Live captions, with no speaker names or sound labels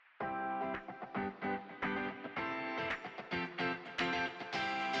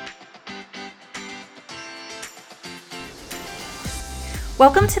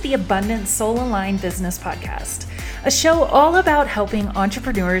Welcome to the Abundant Soul Aligned Business Podcast, a show all about helping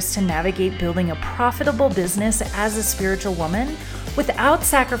entrepreneurs to navigate building a profitable business as a spiritual woman without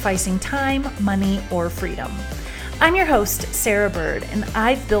sacrificing time, money, or freedom. I'm your host, Sarah Bird, and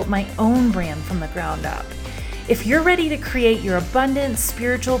I've built my own brand from the ground up. If you're ready to create your abundant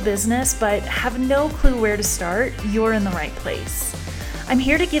spiritual business but have no clue where to start, you're in the right place. I'm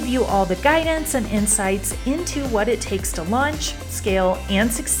here to give you all the guidance and insights into what it takes to launch, scale,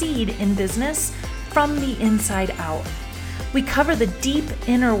 and succeed in business from the inside out. We cover the deep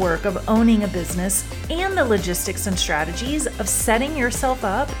inner work of owning a business and the logistics and strategies of setting yourself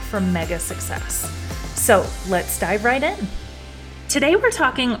up for mega success. So let's dive right in. Today we're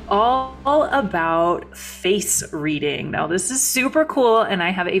talking all about face reading. Now this is super cool, and I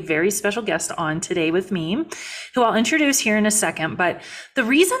have a very special guest on today with me who I'll introduce here in a second. But the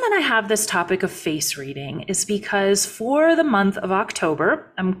reason that I have this topic of face reading is because for the month of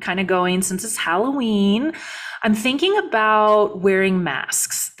October, I'm kind of going, since it's Halloween, I'm thinking about wearing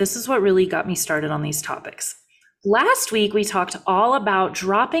masks. This is what really got me started on these topics. Last week, we talked all about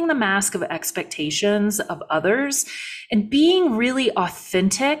dropping the mask of expectations of others and being really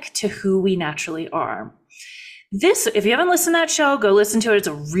authentic to who we naturally are. If you haven't listened to that show, go listen to it. It's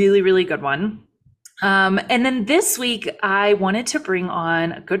a really, really good one. And then this week, I wanted to bring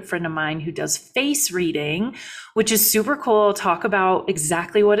on a good friend of mine who does face reading, which is super cool. I'll talk about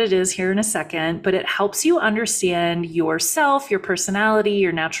exactly what it is here in a second, but it helps you understand yourself, your personality,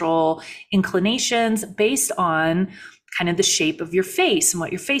 your natural inclinations based on kind of the shape of your face and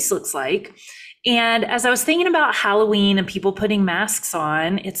what your face looks like. And as I was thinking about Halloween and people putting masks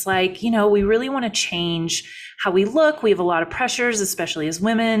on, it's like, we really want to change how we look. We have a lot of pressures, especially as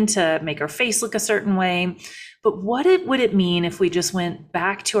women, to make our face look a certain way. But what would it mean if we just went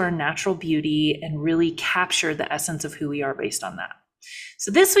back to our natural beauty and really captured the essence of who we are based on that? So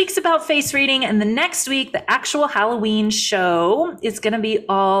this week's about face reading, and the next week, the actual Halloween show is going to be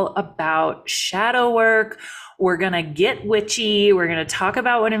all about shadow work. We're going to get witchy. We're going to talk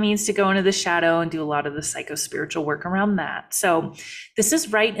about what it means to go into the shadow and do a lot of the psycho-spiritual work around that. So this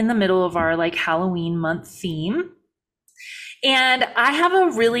is right in the middle of our Halloween month theme. And I have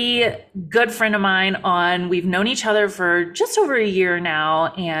a really good friend of mine on. We've known each other for just over a year now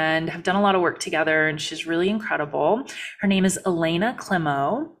and have done a lot of work together, and she's really incredible. Her name is Elena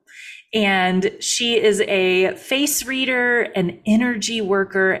Clemow. And she is a face reader, an energy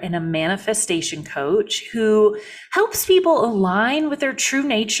worker, and a manifestation coach who helps people align with their true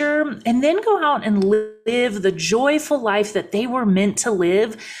nature and then go out and live the joyful life that they were meant to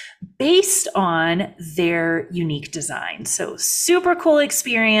live based on their unique design. So super cool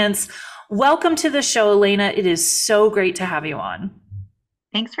experience. Welcome to the show, Elena. It is so great to have you on.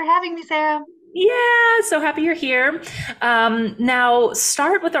 Thanks for having me, Sarah. Yeah, so happy you're here. Now,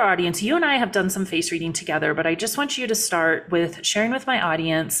 start with our audience. You and I have done some face reading together, but I just want you to start with sharing with my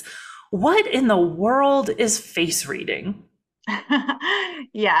audience, what in the world is face reading?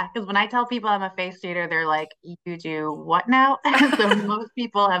 Yeah, because when I tell people I'm a face reader, they're like, you do what now? So most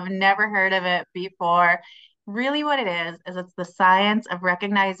people have never heard of it before. Really what it is it's the science of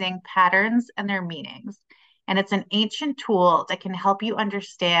recognizing patterns and their meanings. And it's an ancient tool that can help you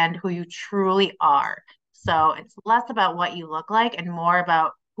understand who you truly are. So it's less about what you look like and more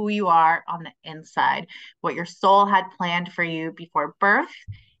about who you are on the inside, what your soul had planned for you before birth.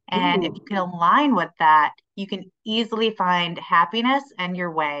 And if you can align with that, you can easily find happiness and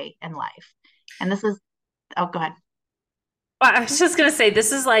your way in life. And this is, oh, go ahead. I was just going to say,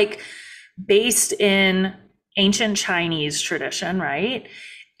 this is based in ancient Chinese tradition, right?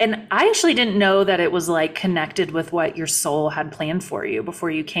 And I actually didn't know that it was connected with what your soul had planned for you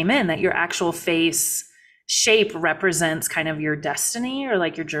before you came in, that your actual face shape represents kind of your destiny or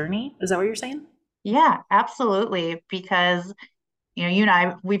your journey. Is that what you're saying? Yeah, absolutely. Because, you and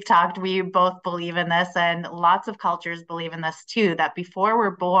I, we've talked, we both believe in this, and lots of cultures believe in this too, that before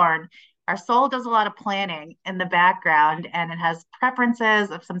we're born, our soul does a lot of planning in the background, and it has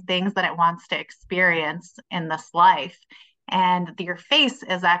preferences of some things that it wants to experience in this life. And your face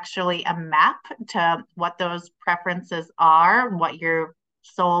is actually a map to what those preferences are, what your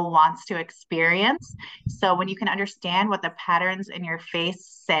soul wants to experience. So when you can understand what the patterns in your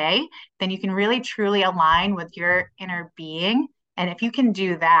face say, then you can really truly align with your inner being. And if you can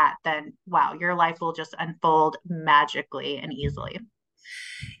do that, then wow, your life will just unfold magically and easily.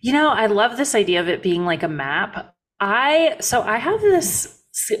 I love this idea of it being like a map. I have this,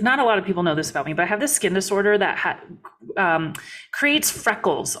 not a lot of people know this about me, but I have this skin disorder that creates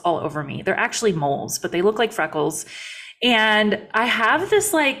freckles all over me. They're actually moles, but they look like freckles. And I have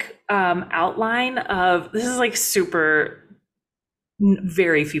this outline of, this is super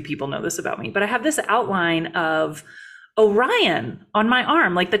very few people know this about me, but I have this outline of Orion on my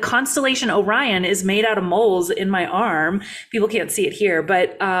arm. Like the constellation Orion is made out of moles in my arm. People can't see it here,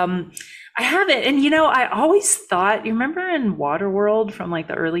 but I have it. And I always thought, you remember in Waterworld from like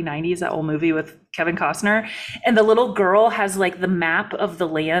the early 90s, that old movie with Kevin Costner, and the little girl has like the map of the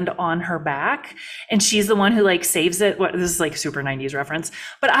land on her back, and she's the one who like saves it. This is like super 90s reference,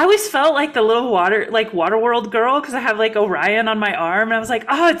 but I always felt like the little Waterworld girl, because I have like Orion on my arm, and I was like,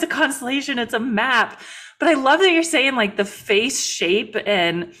 oh, it's a constellation, it's a map. But I love that you're saying like the face shape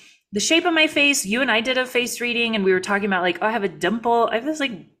and the shape of my face. You and I did a face reading, and we were talking about like, oh, I have a dimple. I have this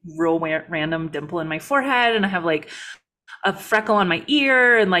like real random dimple in my forehead, and I have like a freckle on my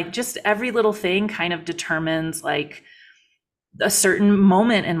ear, and like just every little thing kind of determines like a certain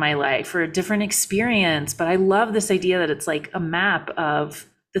moment in my life or a different experience. But I love this idea that it's like a map of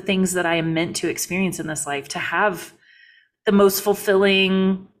the things that I am meant to experience in this life to have the most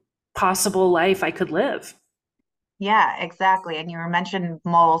fulfilling possible life I could live. Yeah, exactly. And you were mentioned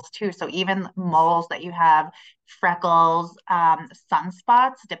moles too. So even moles that you have, freckles,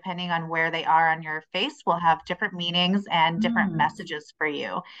 sunspots, depending on where they are on your face, will have different meanings and different Mm. messages for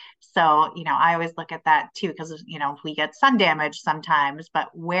you. So, I always look at that too, because, we get sun damage sometimes, but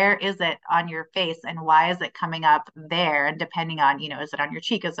where is it on your face and why is it coming up there? And depending on, is it on your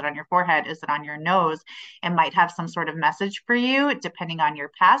cheek? Is it on your forehead? Is it on your nose? It might have some sort of message for you, depending on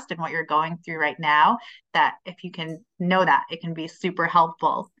your past and what you're going through right now, that if you can know that, it can be super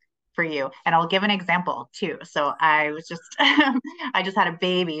helpful for you. And I'll give an example too. So I was just I just had a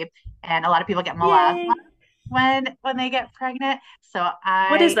baby, and a lot of people get melasma Yay. when they get pregnant.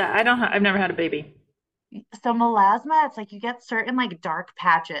 What is that? I've never had a baby. So melasma, it's like you get certain like dark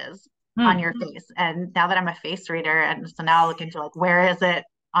patches on Hmm. your face. And now that I'm a face reader, and so now I look into like where is it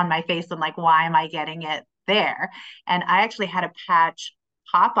on my face and like why am I getting it there? And I actually had a patch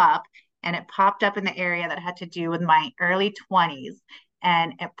pop up, and it popped up in the area that had to do with my early 20s.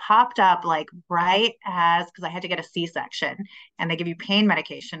 And it popped up like right as, because I had to get a C-section, and they give you pain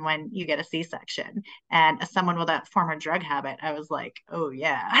medication when you get a C-section. And as someone with a former drug habit, I was like, oh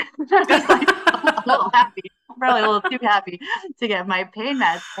yeah. I was like, a little happy, probably a little too happy to get my pain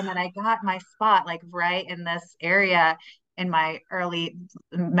meds. And then I got my spot like right in this area in my early,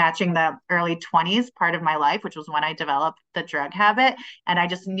 matching the early 20s part of my life, which was when I developed the drug habit. And I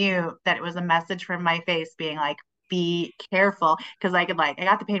just knew that it was a message from my face being like, be careful. Cause I got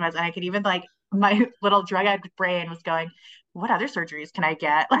the pain meds, and I could even like, my little drug addict brain was going, what other surgeries can I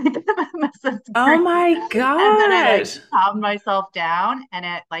get? Like, this is Oh great. my And then I like gosh. calmed myself down, and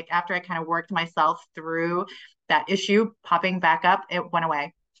it like after I kind of worked myself through that issue popping back up, it went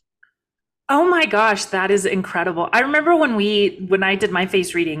away. Oh my gosh, that is incredible. I remember when I did my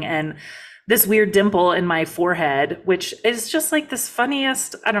face reading and this weird dimple in my forehead, which is just like this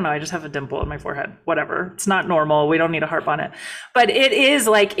funniest, I don't know, I just have a dimple in my forehead. Whatever. It's not normal. We don't need to harp on it. But it is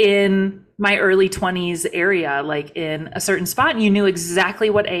like in my early 20s area, like in a certain spot, and you knew exactly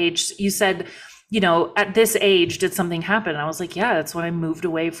what age. You said, at this age did something happen? And I was like, yeah, that's when I moved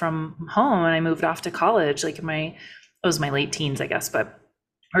away from home and I moved off to college, like it was my late teens, I guess, but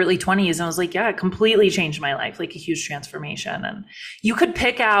early 20s. And I was like, yeah, it completely changed my life, like a huge transformation. And you could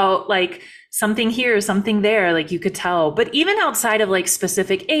pick out like something here, something there, like you could tell. But even outside of like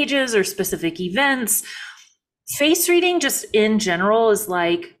specific ages or specific events, face reading just in general is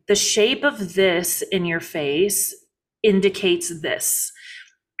like the shape of this in your face indicates this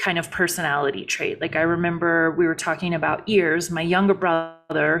kind of personality trait. Like I remember we were talking about ears. My younger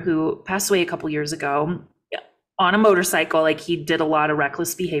brother, who passed away a couple years ago, on a motorcycle, like he did a lot of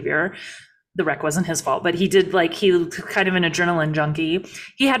reckless behavior. The wreck wasn't his fault, but he kind of an adrenaline junkie.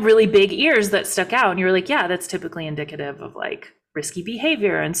 He had really big ears that stuck out, and you were like, yeah, that's typically indicative of like risky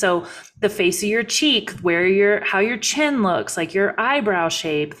behavior. And so the face of your cheek, how your chin looks, like your eyebrow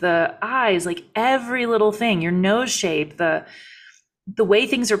shape, the eyes, like every little thing, your nose shape, the way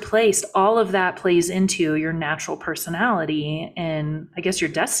things are placed, all of that plays into your natural personality, and I guess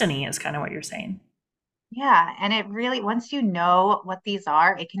your destiny is kind of what you're saying. Yeah. And it really, once you know what these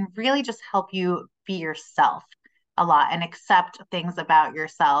are, it can really just help you be yourself a lot and accept things about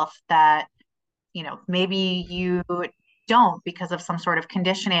yourself that, maybe you don't because of some sort of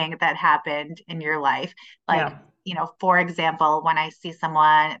conditioning that happened in your life. Like, Yeah. for example, when I see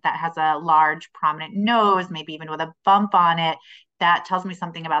someone that has a large, prominent nose, maybe even with a bump on it, that tells me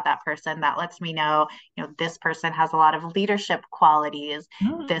something about that person. That lets me know, this person has a lot of leadership qualities.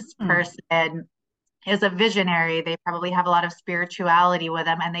 This Mm. person is a visionary. They probably have a lot of spirituality with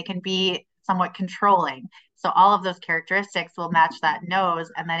them, and they can be somewhat controlling. So all of those characteristics will match that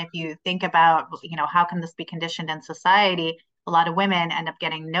nose. And then if you think about, how can this be conditioned in society? a lot of women end up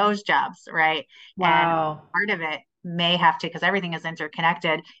getting nose jobs, right? And Wow. part of it may have to, because everything is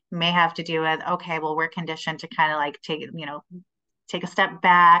interconnected, may have to do with, okay, well, we're conditioned to kind of like take a step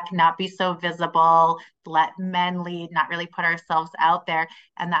back, not be so visible, let men lead, not really put ourselves out there.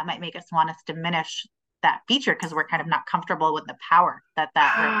 And that might make us want to diminish that feature because we're kind of not comfortable with the power that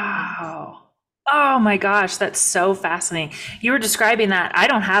that represents. Wow. Oh my gosh, that's so fascinating. You were describing that. I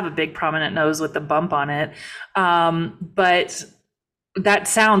don't have a big prominent nose with a bump on it. But that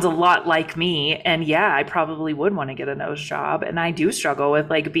sounds a lot like me. And yeah, I probably would want to get a nose job. And I do struggle with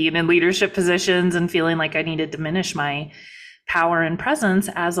like being in leadership positions and feeling like I need to diminish my power and presence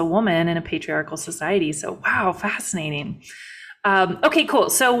as a woman in a patriarchal society. So, wow, fascinating. Okay, cool.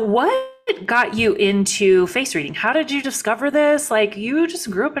 So, what got you into face reading? How did you discover this? Like, you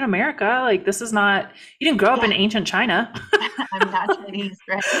just grew up in America. Like, this is not, you didn't grow up in Yeah, ancient China. I'm not Chinese,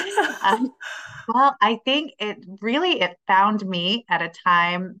 right? Um, well, I think it found me at a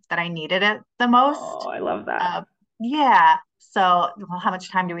time that I needed it the Oh, most. I love that. Yeah. So, well, how much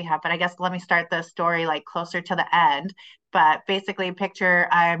time do we have? But I guess let me start the story like closer to the end. But basically, picture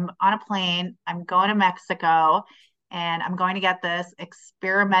I'm on a plane, I'm going to Mexico, and I'm going to get this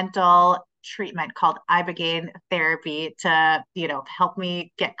experimental treatment called ibogaine therapy to, help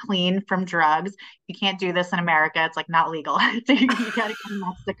me get clean from drugs. You can't do this in America. It's like not legal. So you got to go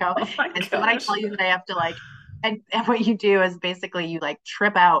to Mexico. Oh my And so when I gosh. tell you that I have to and what you do is basically you like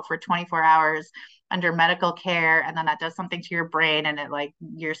trip out for 24 hours under medical care, and then that does something to your brain, and it like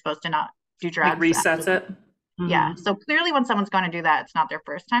you're supposed to not do Like drugs after resets that. it. Yeah. Hmm. So clearly when someone's going to do that, it's not their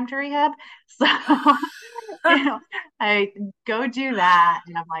first time to rehab. So, you know, I go do that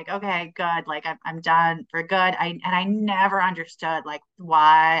and I'm like, okay, good. Like I'm done for good. I never understood like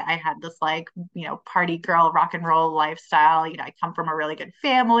why I had this like, party girl rock and roll lifestyle. I come from a really good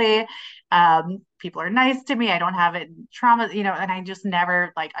family. People are nice to me. I don't have it trauma, and I just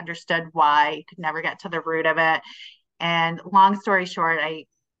never like understood why, could never get to the root of it. And long story short, I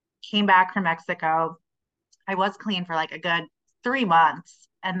came back from Mexico. I was clean for like a good 3 months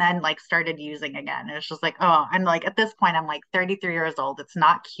and then like started using again. It was just like, oh, I'm like at this point, I'm like 33 years old. It's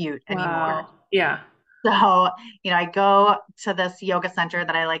not cute anymore. Wow. Yeah. So, I go to this yoga center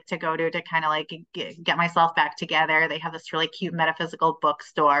that I like to go to kind of like get myself back together. They have this really cute metaphysical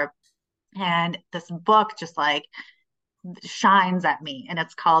bookstore. And this book just like shines at me. And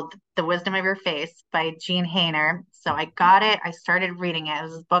it's called The Wisdom of Your Face by Jean Hainer. So I got it. I started reading it. It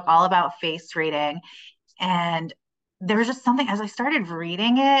was a book all about face reading. And there was just something as I started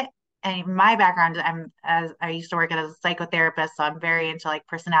reading it, and my background, I used to work as a psychotherapist, so I'm very into like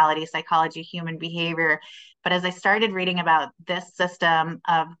personality, psychology, human behavior. But as I started reading about this system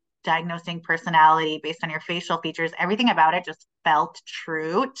of diagnosing personality based on your facial features, everything about it just felt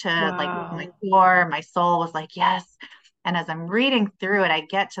true to like my Wow. core, my soul was like, yes. And as I'm reading through it, I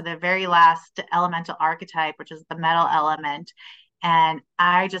get to the very last elemental archetype, which is the metal element. And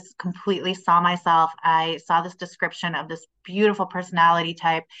I just completely saw myself. I saw this description of this beautiful personality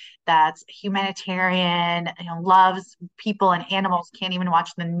type that's humanitarian, loves people and animals, can't even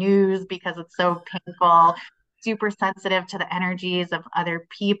watch the news because it's so painful, super sensitive to the energies of other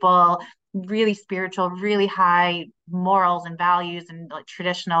people, really spiritual, really high morals and values and like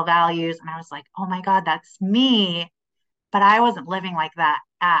traditional values. And I was like, oh my God, that's me, but I wasn't living like that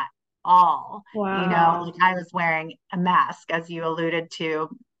at all. Like Wow. I was wearing a mask, as you alluded to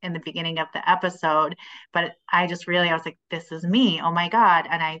in the beginning of the episode. But I was like, this is me. Oh my God.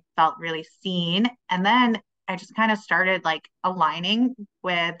 And I felt really seen. And then I just kind of started like aligning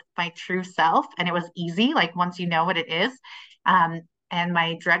with my true self. And it was easy, like once you know what it is. And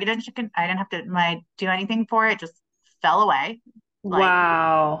my drug addiction, I didn't have to do anything for it, just fell away, like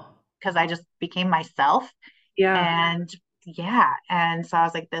Wow. because I just became myself. Yeah. And yeah, and so I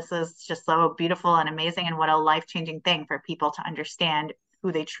was like, this is just so beautiful and amazing, and what a life-changing thing for people to understand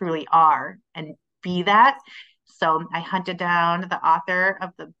who they truly are and be that. So I hunted down the author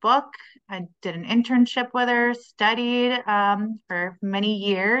of the book. I did an internship with her, studied for many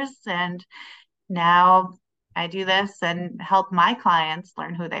years, and now I do this and help my clients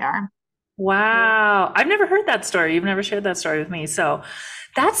learn who they are. Wow. I've never heard that story. You've never shared that story with me. So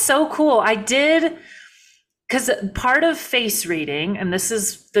that's so cool. I did, because part of face reading, and this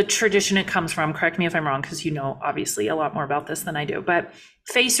is the tradition it comes from, correct me if I'm wrong, because you know obviously a lot more about this than I do, but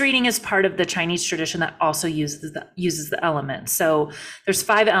face reading is part of the Chinese tradition that also uses the elements. So there's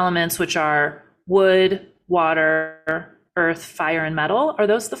 5 elements, which are wood, water, earth, fire, and metal. Are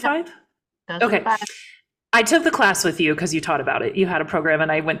those the Yep, 5? those are the Okay. five. I took the class with you because you taught about it. You had a program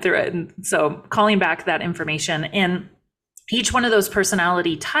and I went through it. And so calling back that information, and each one of those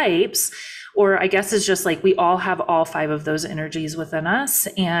personality types or I guess it's just like we all have all five of those energies within us,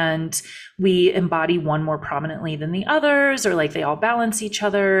 and we embody one more prominently than the others, or like they all balance each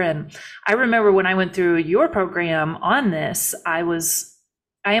other. And I remember when I went through your program on this, I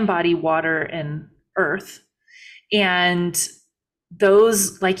embody water and earth. And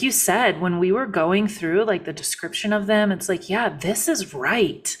those, like you said, when we were going through like the description of them, it's like, yeah, this is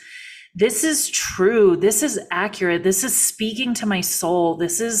right. This is true. This is accurate. This is speaking to my soul.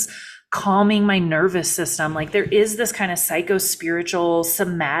 This is calming my nervous system. Like there is this kind of psycho-spiritual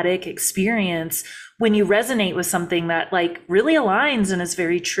somatic experience when you resonate with something that like really aligns and is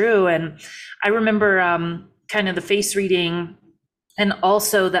very true. And I remember kind of the face reading and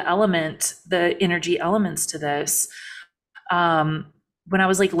also the energy elements to this. When I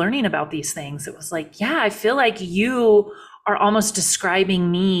was like learning about these things, it was like, yeah, I feel like you are almost describing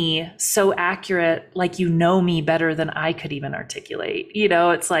me so accurate, like you know me better than I could even articulate. You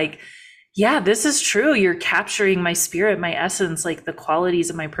know, it's like, yeah, this is true. You're capturing my spirit, my essence, like the qualities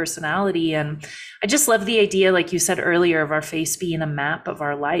of my personality. And I just love the idea, like you said earlier, of our face being a map of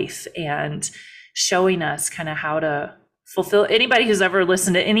our life and showing us kind of how to fulfill. Anybody who's ever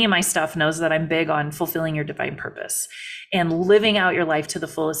listened to any of my stuff knows that I'm big on fulfilling your divine purpose and living out your life to the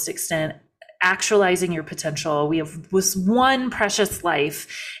fullest extent, actualizing your potential. We have this one precious life,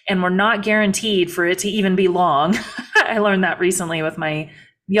 and we're not guaranteed for it to even be long. I learned that recently with my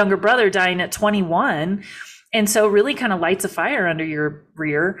younger brother dying at 21. And so really kind of lights a fire under your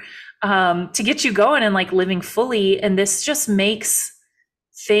rear to get you going and like living fully. And this just makes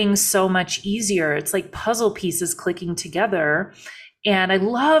things so much easier. It's like puzzle pieces clicking together. And I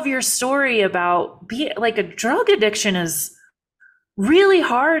love your story about like a drug addiction is really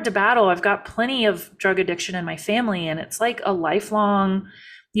hard to battle. I've got plenty of drug addiction in my family, and it's like a lifelong,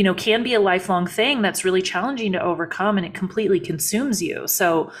 can be a lifelong thing that's really challenging to overcome, and it completely consumes you.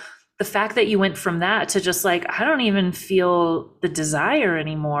 So the fact that you went from that to just like, I don't even feel the desire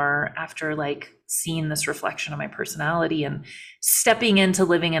anymore after like seeing this reflection of my personality and stepping into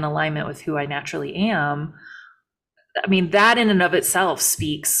living in alignment with who I naturally am. I mean, that in and of itself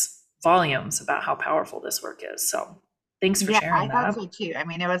speaks volumes about how powerful this work is. So thanks for Yeah, I sharing thought that. so too. I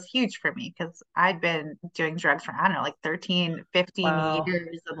mean, it was huge for me because I'd been doing drugs for, I don't know, like 13, 15 Wow.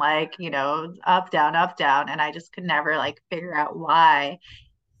 years and like, up, down, up, down. And I just could never like figure out why.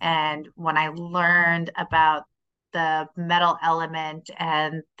 And when I learned about the metal element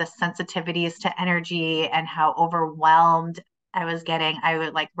and the sensitivities to energy and how overwhelmed I was getting, I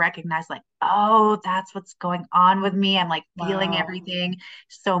would like recognize like, oh, that's what's going on with me. I'm like feeling Wow. everything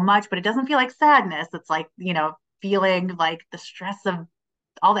so much, but it doesn't feel like sadness. It's like, feeling like the stress of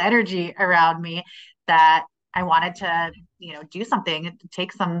all the energy around me that I wanted to, do something,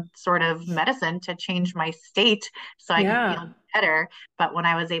 take some sort of medicine to change my state so I could Yeah. feel better. But when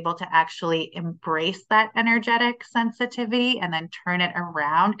I was able to actually embrace that energetic sensitivity and then turn it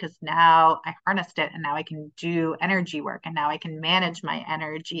around, because now I harnessed it and now I can do energy work and now I can manage my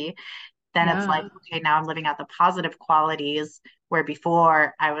energy, then it's like, Yeah. okay, now I'm living out the positive qualities where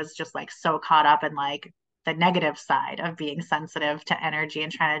before I was just like so caught up in like the negative side of being sensitive to energy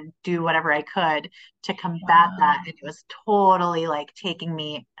and trying to do whatever I could to combat that. Wow. And it was totally like taking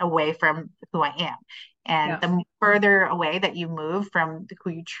me away from who I am. And Yeah. the further away that you move from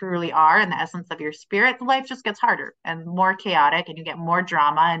who you truly are and the essence of your spirit, life just gets harder and more chaotic, and you get more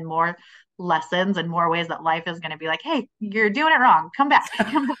drama and more lessons and more ways that life is going to be like, hey, you're doing it wrong. Come back,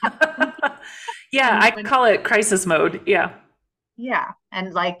 come back. Yeah, And I when, call it crisis mode. Yeah. yeah.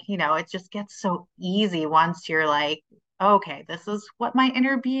 And like, it just gets so easy once you're like, okay, this is what my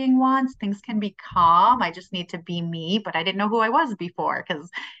inner being wants. Things can be calm. I just need to be me, but I didn't know who I was before because,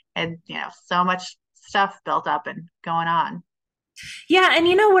 and so much stuff built up and going on. Yeah, and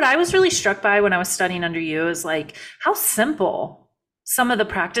you know what I was really struck by when I was studying under you is like how simple some of the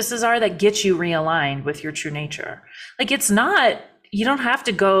practices are that get you realigned with your true nature. Like it's not, you don't have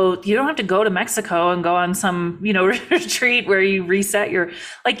to go to Mexico and go on some, retreat where you reset you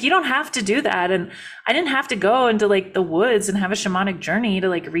don't have to do that. And I didn't have to go into like the woods and have a shamanic journey to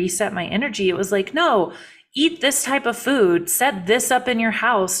like reset my energy. It was like, no, eat this type of food, set this up in your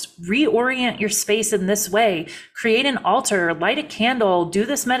house, reorient your space in this way, create an altar, light a candle, do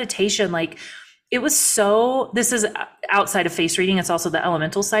this meditation. Like this is outside of face reading. It's also the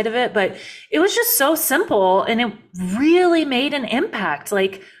elemental side of it, but it was just so simple and it really made an impact.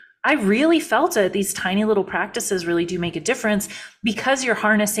 Like I really felt it. These tiny little practices really do make a difference because you're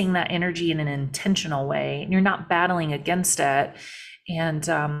harnessing that energy in an intentional way and you're not battling against it. And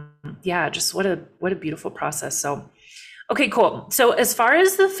yeah, just what a beautiful process. So, okay, cool. So as far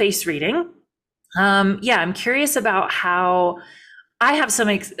as the face reading, yeah, I'm curious about how I have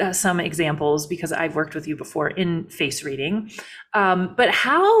some examples because I've worked with you before in face reading. But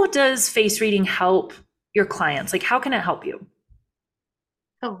how does face reading help your clients? Like, how can it help you?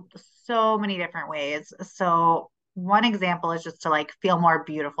 So, so many different ways. So one example is just to like feel more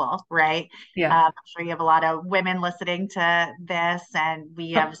beautiful, right? Yeah. I'm sure you have a lot of women listening to this, and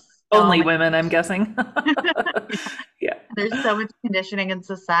we have so Only many, women, I'm guessing. Yeah. there's so much conditioning in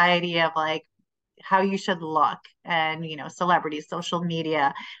society of like how you should look and, celebrities, social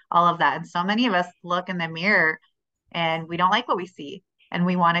media, all of that. And so many of us look in the mirror and we don't like what we see and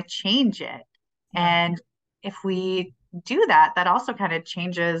we want to change it. Yeah. And if we do that, that also kind of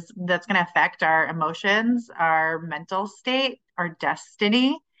changes, that's going to affect our emotions, our mental state, our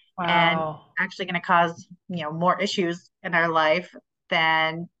destiny, and Wow. actually going to cause, more issues in our life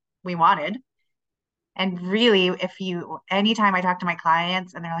than we wanted. And really, anytime I talk to my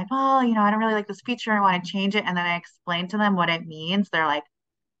clients and they're like, well, I don't really like this feature, I want to change it. And then I explain to them what it means, they're like,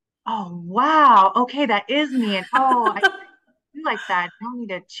 oh, wow, okay, that is me. And oh, I do like that. I don't need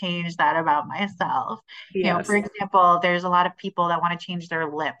to change that about myself. For Yes. example, there's a lot of people that want to change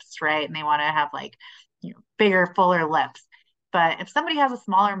their lips, right? And they want to have like, bigger, fuller lips. But if somebody has a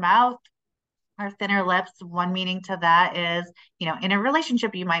smaller mouth, or thinner lips, one meaning to that is, in a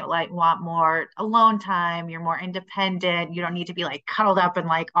relationship, you might like want more alone time. You're more independent. You don't need to be like cuddled up and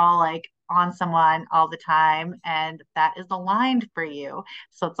like all like on someone all the time. And that is aligned for you.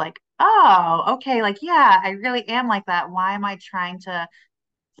 So it's like, oh, okay, like, yeah, I really am like that. Why am I trying to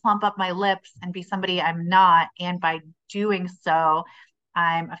plump up my lips and be somebody I'm not? And by doing so,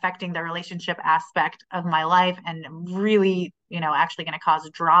 I'm affecting the relationship aspect of my life and really, actually going to cause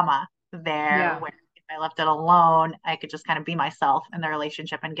drama there Yeah. where if I left it alone, I could just kind of be myself in the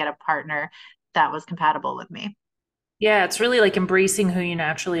relationship and get a partner that was compatible with me. Yeah, it's really like embracing who you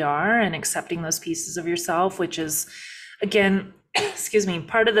naturally are and accepting those pieces of yourself, which is, again, excuse me,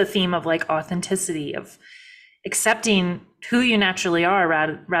 part of the theme of like authenticity, of accepting who you naturally are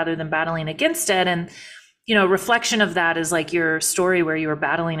rather than battling against it. And, reflection of that is like your story where you were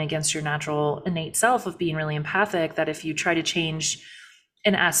battling against your natural innate self of being really empathic, that if you try to change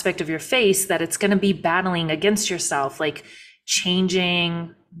an aspect of your face, that it's going to be battling against yourself, like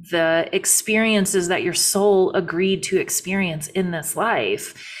changing the experiences that your soul agreed to experience in this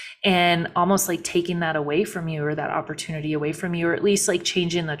life, and almost like taking that away from you, or that opportunity away from you, or at least like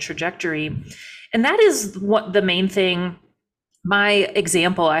changing the trajectory. And that is what the main thing, my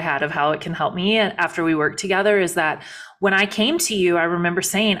example I had of how it can help me after we work together, is that when I came to you, I remember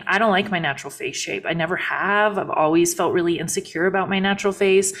saying, I don't like my natural face shape. I never have. I've always felt really insecure about my natural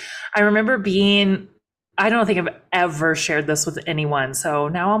face. I remember being, I don't think I've ever shared this with anyone. So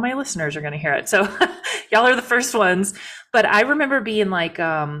now all my listeners are going to hear it. So y'all are the first ones. But I remember being like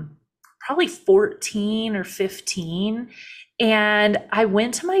probably 14 or 15. And I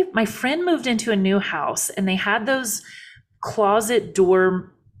went to my friend moved into a new house, and they had those closet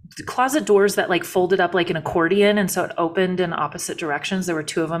doors that like folded up like an accordion, and so it opened in opposite directions. There were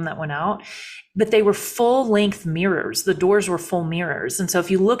two of them that went out, but they were full length mirrors. The doors were full mirrors, and so if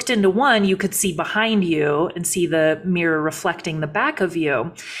you looked into one, you could see behind you and see the mirror reflecting the back of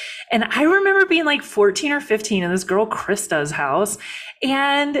you. And I remember being like 14 or 15 in this girl Krista's house,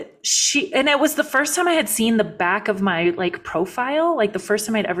 and it was the first time I had seen the back of my like profile, like the first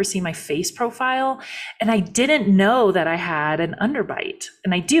time I'd ever seen my face profile. And I didn't know that I had an underbite.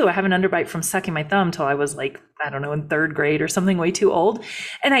 And I have an underbite from sucking my thumb till I was like, I don't know, in third grade or something, way too old.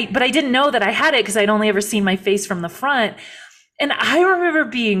 But I didn't know that I had it because I'd only ever seen my face from the front. And I remember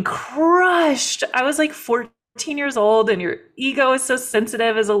being crushed. I was like 14 years old, and your ego is so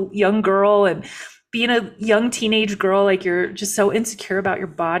sensitive as a young girl, and being a young teenage girl, like you're just so insecure about your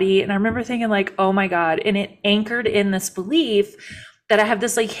body. And I remember thinking like, oh my God. And it anchored in this belief that I have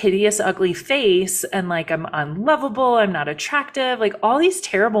this like hideous, ugly face, and like I'm unlovable, I'm not attractive, like all these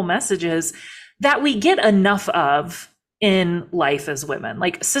terrible messages that we get enough of in life as women.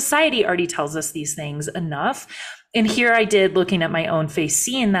 Like society already tells us these things enough. And here I did, looking at my own face,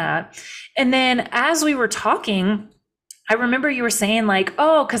 seeing that. And then as we were talking, I remember you were saying like,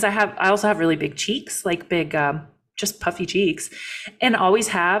 oh, because I also have really big cheeks, like big, just puffy cheeks, and always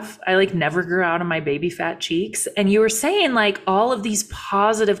have. I like never grew out of my baby fat cheeks. And you were saying like all of these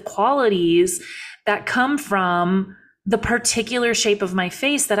positive qualities that come from the particular shape of my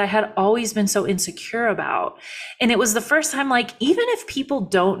face that I had always been so insecure about. And it was the first time, like, even if people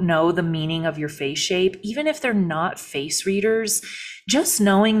don't know the meaning of your face shape, even if they're not face readers, just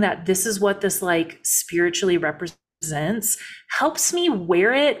knowing that this is what this like spiritually represents represents helps me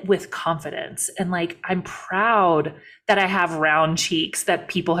wear it with confidence. And like, I'm proud that I have round cheeks that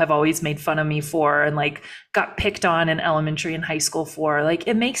people have always made fun of me for and like got picked on in elementary and high school for. Like,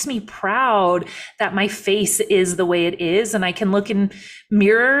 it makes me proud that my face is the way it is. And I can look in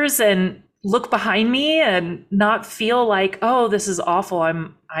mirrors and look behind me and not feel like, oh, this is awful.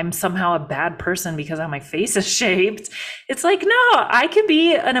 I'm somehow a bad person because how my face is shaped. It's like, no, I can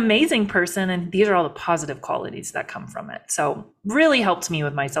be an amazing person. And these are all the positive qualities that come from it. So really helped me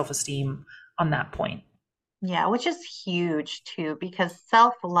with my self-esteem on that point. Yeah, which is huge too, because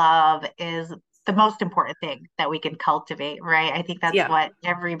self-love is the most important thing that we can cultivate, right? I think that's Yeah, what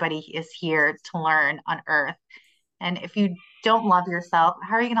everybody is here to learn on earth. And if you don't love yourself,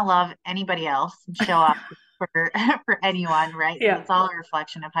 how are you going to love anybody else and show up for for anyone, right? Because yeah, it's all a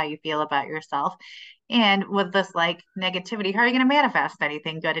reflection of how you feel about yourself. And with this like negativity, how are you going to manifest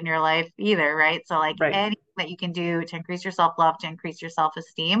anything good in your life either, right? So like right. anything that you can do to increase your self-love, to increase your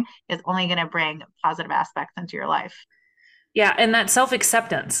self-esteem is only going to bring positive aspects into your life. Yeah, and that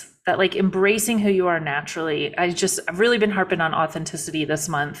self-acceptance, that like embracing who you are naturally. I've really been harping on authenticity this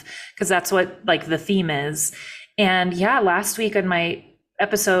month because that's what like the theme is. And yeah, last week on my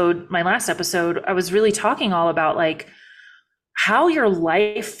last episode, I was really talking all about like how your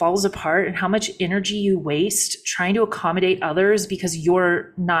life falls apart and how much energy you waste trying to accommodate others because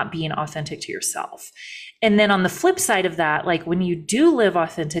you're not being authentic to yourself. And then on the flip side of that, like when you do live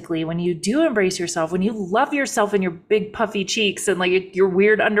authentically, when you do embrace yourself, when you love yourself and your big puffy cheeks and like your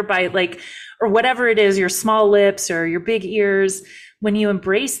weird underbite, like, or whatever it is, your small lips or your big ears, when you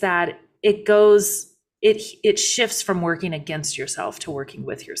embrace that, it shifts from working against yourself to working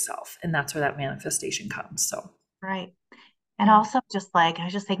with yourself. And that's where that manifestation comes. So, Right. And yeah. also just like I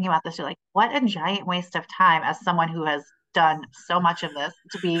was just thinking about this, you're like, what a giant waste of time as someone who has done so much of this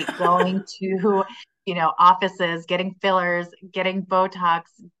to be going to, offices, getting fillers, getting Botox,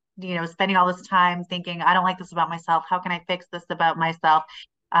 spending all this time thinking, I don't like this about myself. How can I fix this about myself?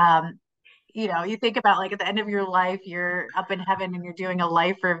 Um, you think about like at the end of your life, you're up in heaven and you're doing a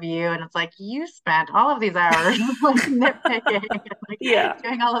life review, and it's like you spent all of these hours like nitpicking and like Yeah.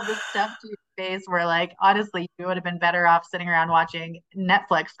 doing all of this stuff to your face. Where like honestly, you would have been better off sitting around watching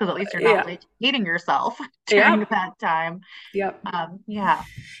Netflix because at least you're not Yeah. like hating yourself during Yeah. that time. Yeah. Yeah,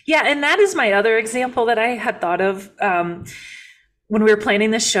 Yeah. And that is my other example that I had thought of when we were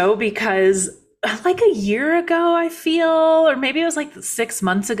planning this show because like a year ago, I feel, or maybe it was like 6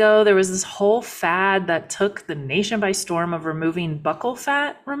 months ago, there was this whole fad that took the nation by storm of removing buccal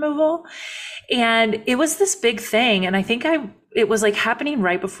fat removal. And it was this big thing. And I think it was like happening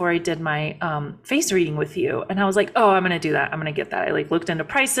right before I did my face reading with you. And I was like, oh, I'm going to do that. I'm going to get that. I like looked into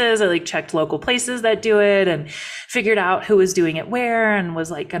prices. I like checked local places that do it and figured out who was doing it where and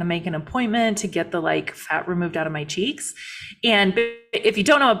was like going to make an appointment to get the like fat removed out of my cheeks. And if you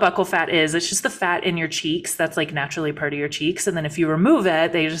don't know what buccal fat is, it's just the fat in your cheeks that's like naturally part of your cheeks. And then if you remove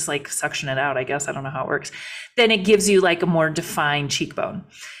it, they just like suction it out, I guess. I don't know how it works. Then it gives you like a more defined cheekbone,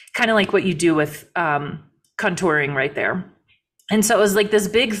 kind of like what you do with contouring right there. And so it was like this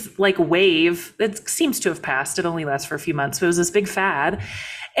big like wave that seems to have passed. It only lasts for a few months, but it was this big fad.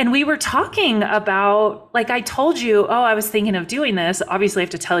 And we were talking about, like, I told you, oh, I was thinking of doing this. Obviously, I have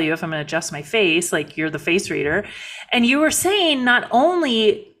to tell you if I'm going to adjust my face, like you're the face reader. And you were saying not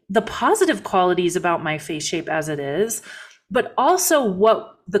only the positive qualities about my face shape as it is, but also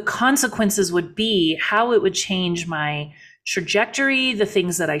what the consequences would be, how it would change my trajectory, the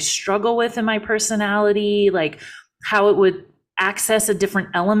things that I struggle with in my personality, like how it would access a different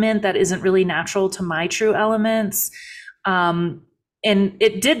element that isn't really natural to my true elements. And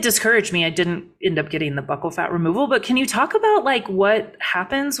it did discourage me. I didn't end up getting the buccal fat removal, but can you talk about like what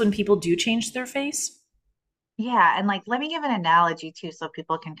happens when people do change their face? yeah, and like let me give an analogy too, so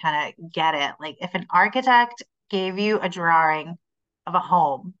people can kind of get it. Like if an architect gave you a drawing of a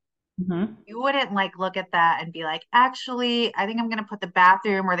home, Mm-hmm. you wouldn't like look at that and be like, actually, I think I'm going to put the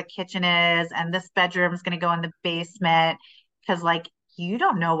bathroom where the kitchen is, and this bedroom is going to go in the basement because like you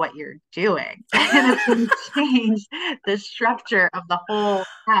don't know what you're doing, and it's going to change the structure of the whole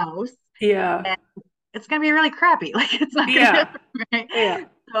house, Yeah. and it's going to be really crappy. Like it's not going to Yeah. be right. Yeah.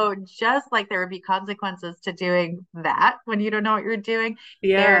 So just like there would be consequences to doing that when you don't know what you're doing,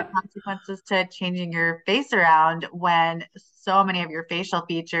 there are Yeah. consequences to changing your face around when so many of your facial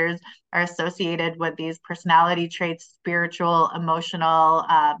features are associated with these personality traits, spiritual, emotional,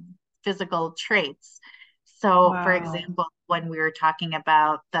 physical traits. So, for Wow. example, when we were talking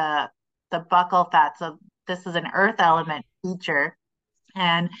about the buccal fat, so this is an earth element feature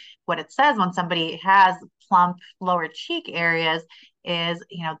And what it says when somebody has plump lower cheek areas is,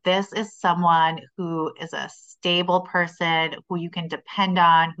 this is someone who is a stable person who you can depend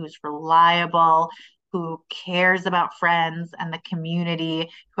on, who's reliable, who cares about friends and the community,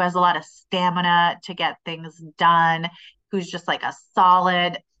 who has a lot of stamina to get things done, who's just like a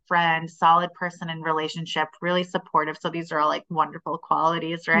solid friend, solid person in relationship, really supportive. So these are all like wonderful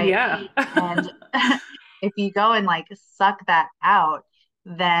qualities, right? Yeah. And if you go and like suck that out,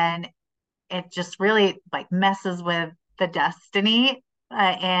 then it just really like messes with the destiny,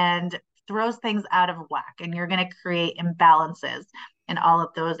 and throws things out of whack. And you're going to create imbalances in all of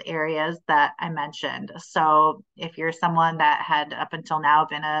those areas that I mentioned. So if you're someone that had up until now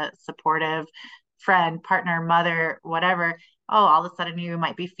been a supportive friend, partner, mother, whatever, oh, all of a sudden you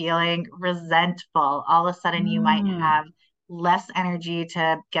might be feeling resentful. All of a sudden you might Mm. have less energy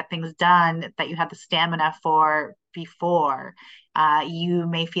to get things done that you had the stamina for before. You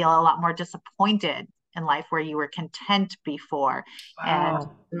may feel a lot more disappointed in life where you were content before. And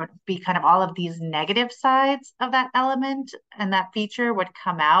Wow. it would be kind of all of these negative sides of that element and that feature would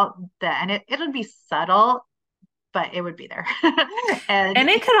come out that, and it would be subtle, but it would be there. And And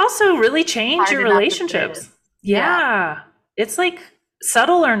it could also really change hard your enough to face. relationships. Yeah. Yeah. It's like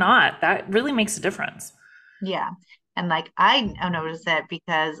subtle or not, that really makes a difference. Yeah. And like I noticed it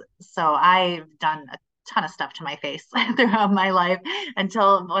because so I've done a ton of stuff to my face throughout my life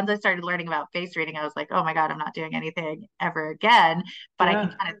until once I started learning about face reading, I was like, oh my God, I'm not doing anything ever again. But I can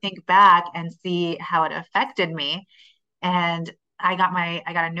Yeah. kind of think back and see how it affected me. And I got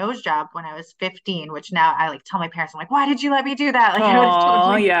a nose job when I was 15, which now I like tell my parents, I'm like, why did you let me do that? Like I was Oh,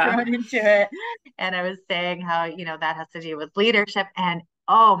 totally yeah. thrown into it. And I was saying how, that has to do with leadership. And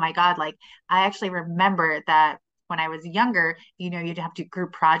oh my God, like I actually remember that when I was younger, you'd have to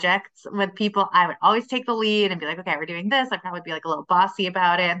group projects with people. I would always take the lead and be like, okay, we're doing this. I'd probably be like a little bossy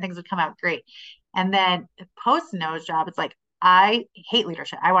about it and things would come out great. And then post nose job, it's like, I hate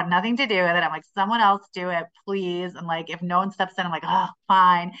leadership. I want nothing to do with it. I'm like, someone else do it, please. And like, if no one steps in, I'm like, oh,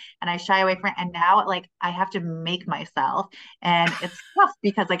 fine. And I shy away from it. And now, like, I have to make myself. And it's tough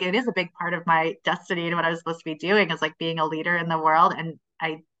because, like, it is a big part of my destiny and what I was supposed to be doing is like being a leader in the world. And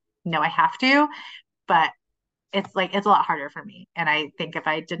I know I have to, but it's like, it's a lot harder for me. And I think if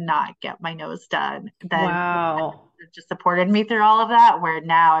I did not get my nose done, then Wow. just supported me through all of that, where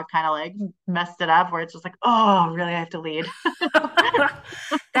now I've kind of like messed it up, where it's just like, oh, really, I have to lead.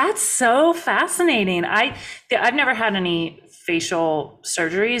 That's so fascinating. I've never had any facial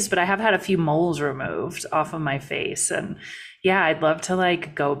surgeries, but I have had a few moles removed off of my face. And yeah, I'd love to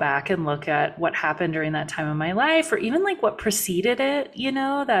like go back and look at what happened during that time of my life or even like what preceded it,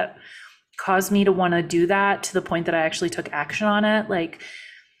 that caused me to want to do that to the point that I actually took action on it. Like,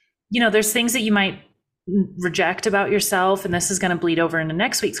 there's things that you might reject about yourself, and this is going to bleed over into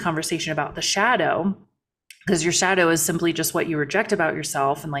next week's conversation about the shadow, because your shadow is simply just what you reject about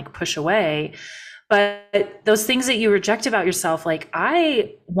yourself and like push away. But those things that you reject about yourself, like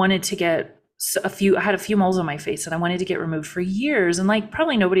I wanted to get I had a few moles on my face and I wanted to get removed for years. And like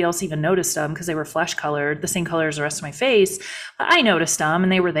probably nobody else even noticed them because they were flesh colored, the same color as the rest of my face. But I noticed them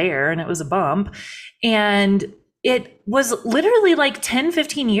and they were there and it was a bump. And it was literally like 10,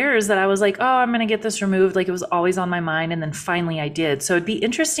 15 years that I was like, oh, I'm going to get this removed. Like it was always on my mind. And then finally I did. So it'd be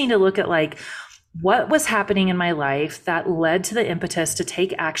interesting to look at like, what was happening in my life that led to the impetus to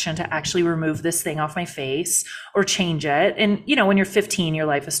take action to actually remove this thing off my face or change it. And, when you're 15, your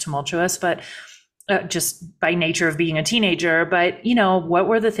life is tumultuous, but just by nature of being a teenager. But, what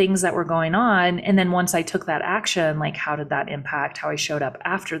were the things that were going on? And then once I took that action, like how did that impact how I showed up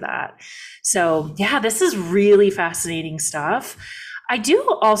after that? So, yeah, this is really fascinating stuff. I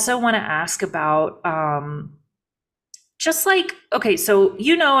do also want to ask about, just like, okay, so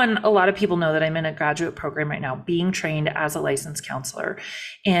and a lot of people know that I'm in a graduate program right now, being trained as a licensed counselor.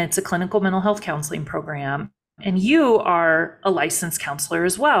 And it's a clinical mental health counseling program. And you are a licensed counselor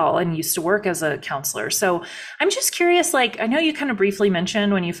as well and used to work as a counselor. So I'm just curious, like, I know you kind of briefly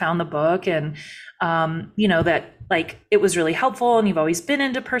mentioned when you found the book and, that like it was really helpful and you've always been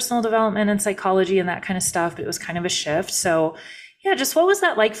into personal development and psychology and that kind of stuff, but it was kind of a shift. So yeah, just what was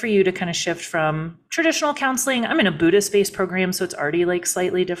that like for you to kind of shift from traditional counseling? I'm in a Buddhist-based program, so it's already like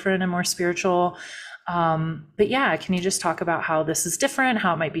slightly different and more spiritual. But yeah, can you just talk about how this is different,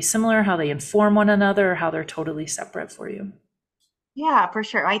 how it might be similar, how they inform one another, or how they're totally separate for you? Yeah, for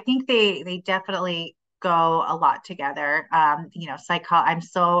sure. I think they definitely go a lot together. I'm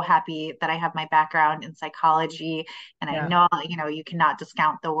so happy that I have my background in psychology, and I Yeah. know, you cannot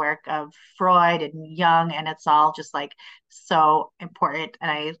discount the work of Freud and Jung, and it's all just like so important. And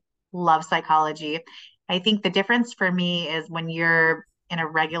I love psychology. I think the difference for me is when you're in a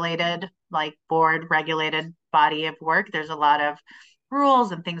regulated, like board regulated body of work. There's a lot of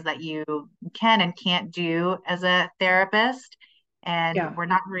rules and things that you can and can't do as a therapist. And Yeah. we're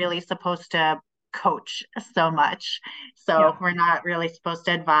not really supposed to coach so much. So Yeah. we're not really supposed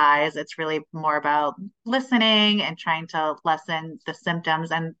to advise. It's really more about listening and trying to lessen the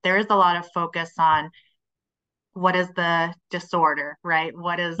symptoms. And there is a lot of focus on what is the disorder, right?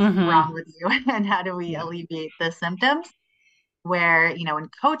 What is wrong Mm-hmm. with you and how do we Yeah. alleviate the symptoms? Where, in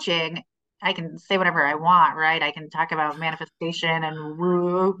coaching, I can say whatever I want, right? I can talk about manifestation and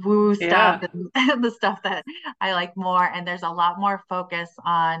woo stuff Yeah. and the stuff that I like more. And there's a lot more focus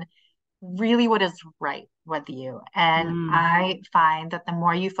on really what is right with you. And Mm. I find that the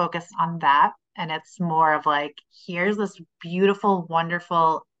more you focus on that, and it's more of like, here's this beautiful,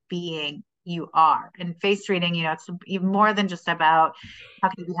 wonderful being you are. And face reading, it's even more than just about how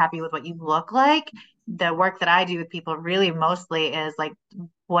can you be happy with what you look like. The work that I do with people really mostly is like,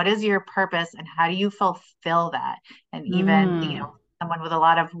 what is your purpose and how do you fulfill that? And even, Mm. someone with a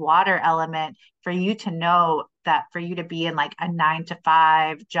lot of water element, for you to know that for you to be in like a 9 to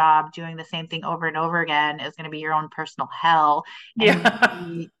 5 job doing the same thing over and over again is going to be your own personal hell. And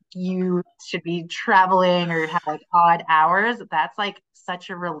Yeah. you should be traveling or have like odd hours. That's like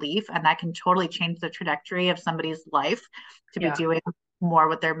such a relief. And that can totally change the trajectory of somebody's life to be Yeah. doing more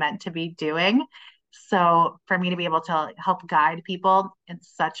what they're meant to be doing. So for me to be able to help guide people in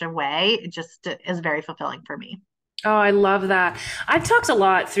such a way, it just is very fulfilling for me. Oh, I love that. I've talked a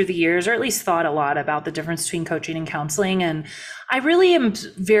lot through the years, or at least thought a lot about the difference between coaching and counseling. And I really am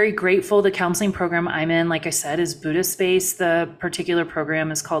very grateful. The counseling program I'm in, like I said, is Buddhist based. The particular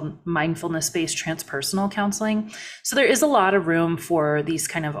program is called mindfulness based transpersonal counseling. So there is a lot of room for these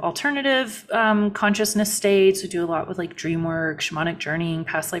kind of alternative consciousness states. We do a lot with like dream work, shamanic journeying,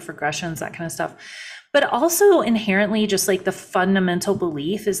 past life regressions, that kind of stuff. But also inherently, just like the fundamental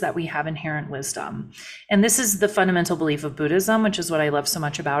belief is that we have inherent wisdom. And this is the fundamental belief of Buddhism, which is what I love so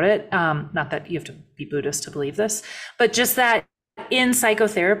much about it. Not that you have to be Buddhist to believe this, but just that in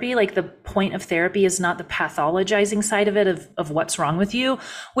psychotherapy, like the point of therapy is not the pathologizing side of it, of what's wrong with you,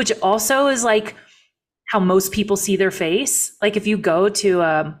 which also is like how most people see their face. Like if you go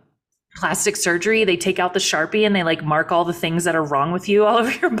to plastic surgery, they take out the Sharpie and they like mark all the things that are wrong with you all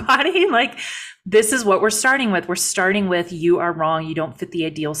over your body. Like this is what we're starting with. We're starting with you are wrong. You don't fit the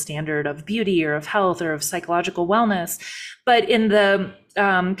ideal standard of beauty or of health or of psychological wellness. But in the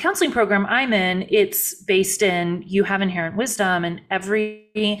counseling program I'm in, it's based in you have inherent wisdom. And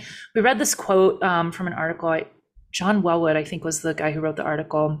we read this quote from an article. John Wellwood, I think, was the guy who wrote the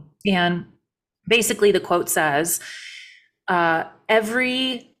article. And basically the quote says,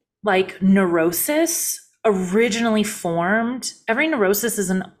 every neurosis every neurosis is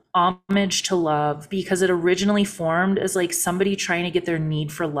an homage to love because it originally formed as like somebody trying to get their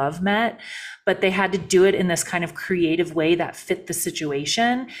need for love met, but they had to do it in this kind of creative way that fit the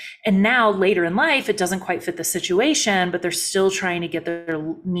situation. And now later in life, it doesn't quite fit the situation, but they're still trying to get their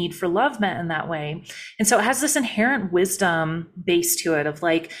need for love met in that way. And so it has this inherent wisdom base to it of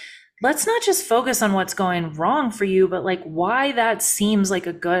like, let's not just focus on what's going wrong for you, but like why that seems like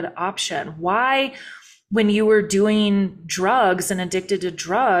a good option. Why, when you were doing drugs and addicted to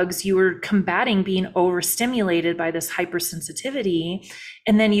drugs, you were combating being overstimulated by this hypersensitivity.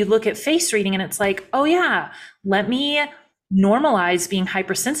 And then you look at face reading and it's like, oh yeah, let me normalize being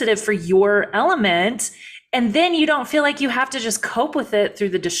hypersensitive for your element. And then you don't feel like you have to just cope with it through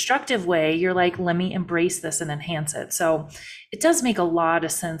the destructive way. You're like, let me embrace this and enhance it. So it does make a lot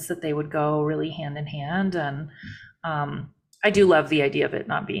of sense that they would go really hand in hand. And I do love the idea of it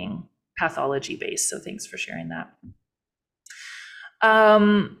not being pathology based. So thanks for sharing that.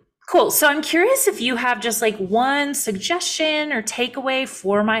 Cool. So I'm curious if you have just like one suggestion or takeaway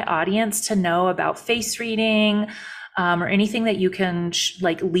for my audience to know about face reading, or anything that you can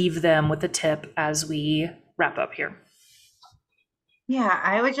leave them with a tip as we wrap up here. Yeah,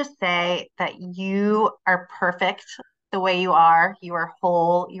 I would just say that you are perfect the way you are. You are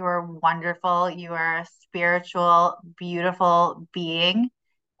whole, you are wonderful, you are a spiritual, beautiful being.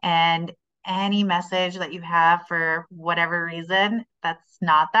 And any message that you have for whatever reason that's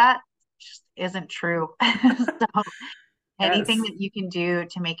not that just isn't true. So anything Yes. that you can do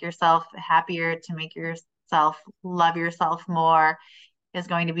to make yourself happier, to make yourself love yourself more is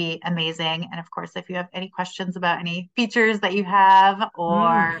going to be amazing. And of course, if you have any questions about any features that you have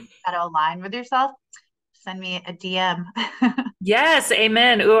or Mm. how to align with yourself, send me a DM. Yes,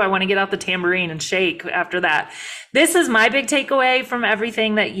 amen. Ooh, I want to get out the tambourine and shake after that. This is my big takeaway from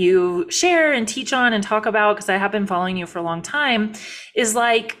everything that you share and teach on and talk about, because I have been following you for a long time, is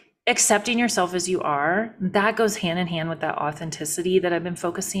like accepting yourself as you are, that goes hand in hand with that authenticity that I've been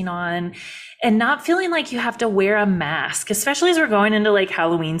focusing on, and not feeling like you have to wear a mask, especially as we're going into like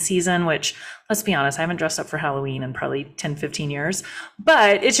Halloween season, which, let's be honest, I haven't dressed up for Halloween in probably 10, 15 years,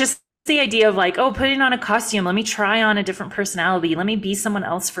 but it's just the idea of like, oh, putting on a costume, let me try on a different personality, let me be someone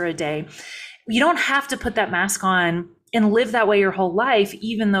else for a day. You don't have to put that mask on and live that way your whole life,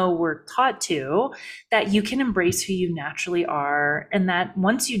 even though we're taught to, that you can embrace who you naturally are. And that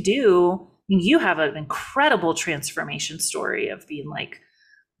once you do, you have an incredible transformation story of being like,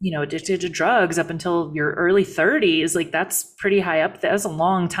 addicted to drugs up until your early 30s. Like that's pretty high up. That's a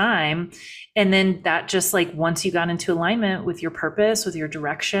long time. And then that just like, once you got into alignment with your purpose, with your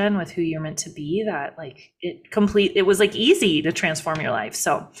direction, with who you're meant to be, that like it was like easy to transform your life.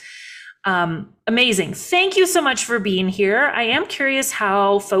 So amazing. Thank you so much for being here. I am curious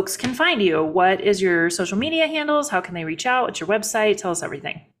how folks can find you. What is your social media handles? How can they reach out? What's your website? Tell us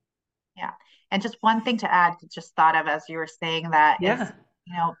everything. Yeah. And just one thing to add, just thought of as you were saying that is,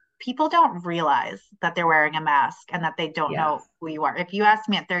 Yeah. people don't realize that they're wearing a mask and that they don't Yeah. know who you are. If you asked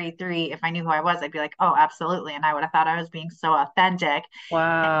me at 33 if I knew who I was, I'd be like, oh, absolutely. And I would have thought I was being so authentic.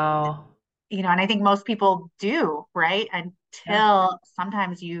 Wow. And I think most people do, right? Yeah. Until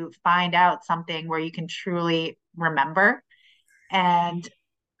sometimes you find out something where you can truly remember. And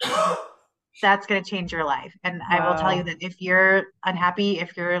that's going to change your life. And I will tell you Wow. that if you're unhappy,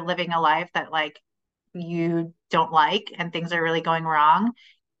 if you're living a life that like you don't like and things are really going wrong,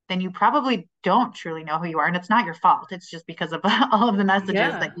 then you probably don't truly know who you are. And it's not your fault. It's just because of all of the messages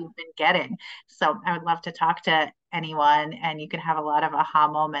that Yeah. you've been getting. So I would love to talk to anyone and you can have a lot of aha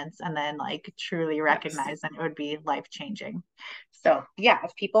moments and then like truly Yes. recognize and it would be life changing. So yeah,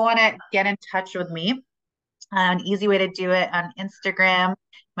 if people want to get in touch with me, an easy way to do it on Instagram,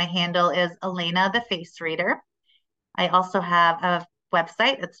 my handle is Elena the Face Reader. I also have a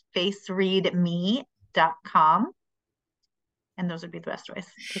website. It's facereadme.com. And those would be the best ways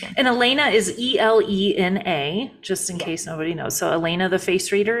to get in And touch. Elena is Elena, just in Yes. case nobody knows. So Elena the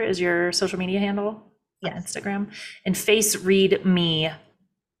Face Reader is your social media handle on Yes. Instagram. And Face Read Me,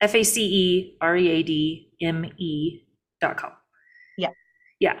 FACEREADME.com. Yeah.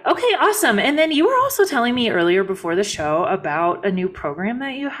 Yeah. Okay. Awesome. And then you were also telling me earlier before the show about a new program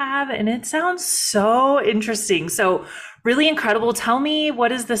that you have, and it sounds so interesting. So, really incredible. Tell me,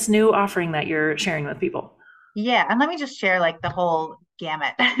 what is this new offering that you're sharing with people? Yeah. And let me just share like the whole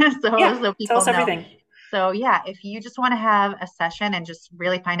gamut Yeah. so Tell people us know. everything. So yeah, if you just want to have a session and just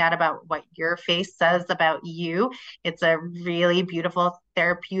really find out about what your face says about you, it's a really beautiful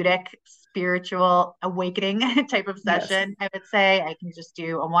therapeutic spiritual awakening type of Yes. session. I would say I can just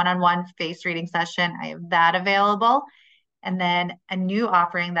do a one-on-one face reading session. I have that available. And then a new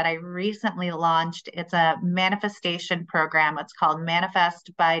offering that I recently launched, it's a manifestation program. It's called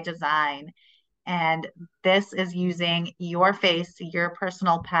Manifest by Design. And this is using your face, your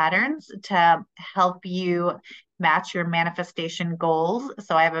personal patterns to help you match your manifestation goals.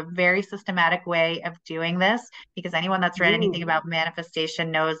 So I have a very systematic way of doing this because anyone that's read anything Ooh. about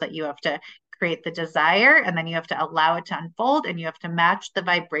manifestation knows that you have to create the desire and then you have to allow it to unfold and you have to match the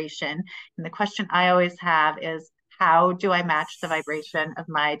vibration. And the question I always have is, how do I match the vibration of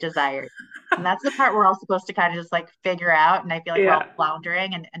my desire? And that's the part we're all supposed to kind of just like figure out. And I feel like we're all Yeah.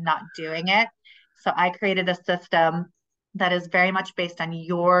 floundering and not doing it. So I created a system that is very much based on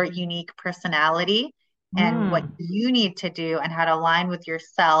your unique personality and what Mm. you need to do and how to align with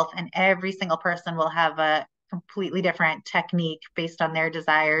yourself. And every single person will have a completely different technique based on their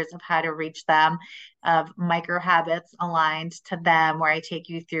desires of how to reach them, of micro habits aligned to them, where I take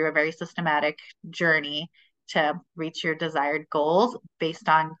you through a very systematic journey to reach your desired goals based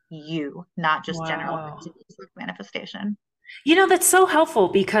on you, not just general Wow. principles of manifestation. That's so helpful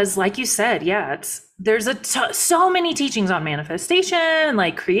because, like you said, yeah, there's so many teachings on manifestation,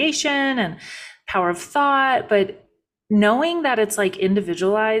 like creation and power of thought, but knowing that it's like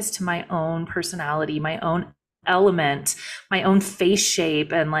individualized to my own personality, my own element, my own face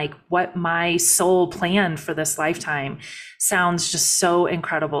shape, and like what my soul planned for this lifetime sounds just so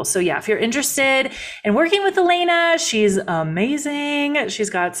incredible. So yeah, if you're interested in working with Elena, she's amazing.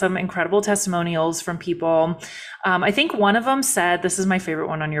 She's got some incredible testimonials from people. I think one of them said, this is my favorite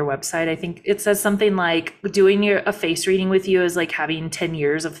one on your website. I think it says something like doing a face reading with you is like having 10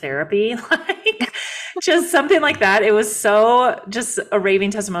 years of therapy, like just something like that. It was so just a raving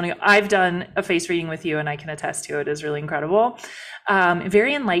testimonial. I've done a face reading with you and I can attest to it. It is really incredible.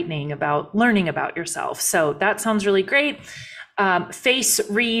 Very enlightening about learning about yourself. So that sounds really great.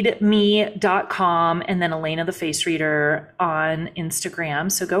 Facereadme.com and then Elena the Face Reader on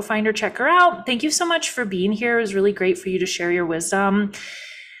Instagram. So go find her, check her out. Thank you so much for being here. It was really great for you to share your wisdom.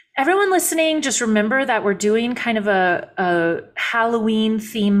 Everyone listening, just remember that we're doing kind of a Halloween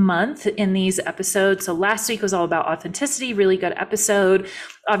theme month in these episodes. So last week was all about authenticity, really good episode.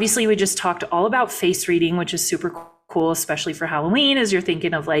 Obviously, we just talked all about face reading, which is super cool, especially for Halloween, as you're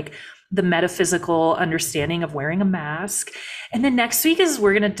thinking of like the metaphysical understanding of wearing a mask. And then next week is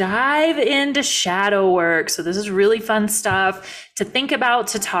we're going to dive into shadow work. So this is really fun stuff to think about,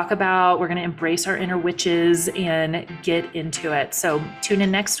 to talk about. We're going to embrace our inner witches and get into it. So tune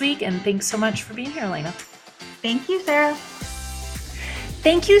in next week, and thanks so much for being here, Elena. Thank you, Sarah.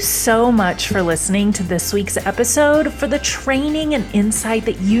 Thank you so much for listening to this week's episode, for the training and insight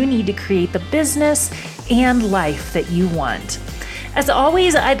that you need to create the business and life that you want. As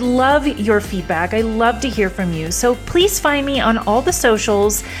always, I'd love your feedback. I love to hear from you. So please find me on all the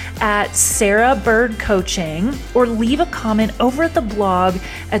socials at Sarah Bird Coaching, or leave a comment over at the blog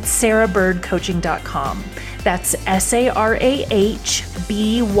at sarahbirdcoaching.com. That's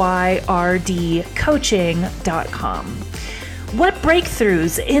SARAHBYRD coaching.com. What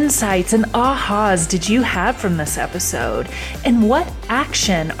breakthroughs, insights, and ahas did you have from this episode? And what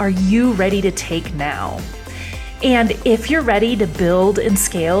action are you ready to take now? And if you're ready to build and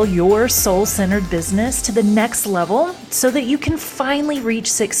scale your soul-centered business to the next level so that you can finally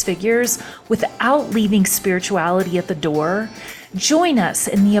reach six figures without leaving spirituality at the door, join us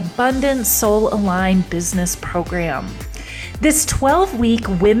in the Abundant Soul Aligned Business Program. This 12-week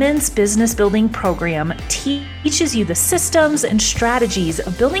women's business building program teaches you the systems and strategies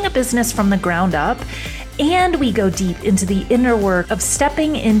of building a business from the ground up, and we go deep into the inner work of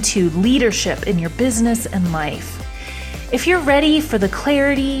stepping into leadership in your business and life. If you're ready for the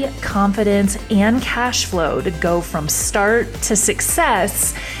clarity, confidence, and cash flow to go from start to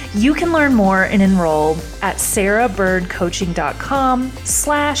success, you can learn more and enroll at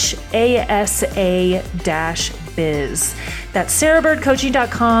sarahbirdcoaching.com/ASA-biz. That's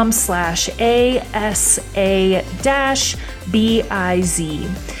sarahbirdcoaching.com/ASA-BIZ.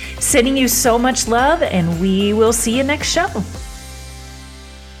 Sending you so much love, and we will see you next show.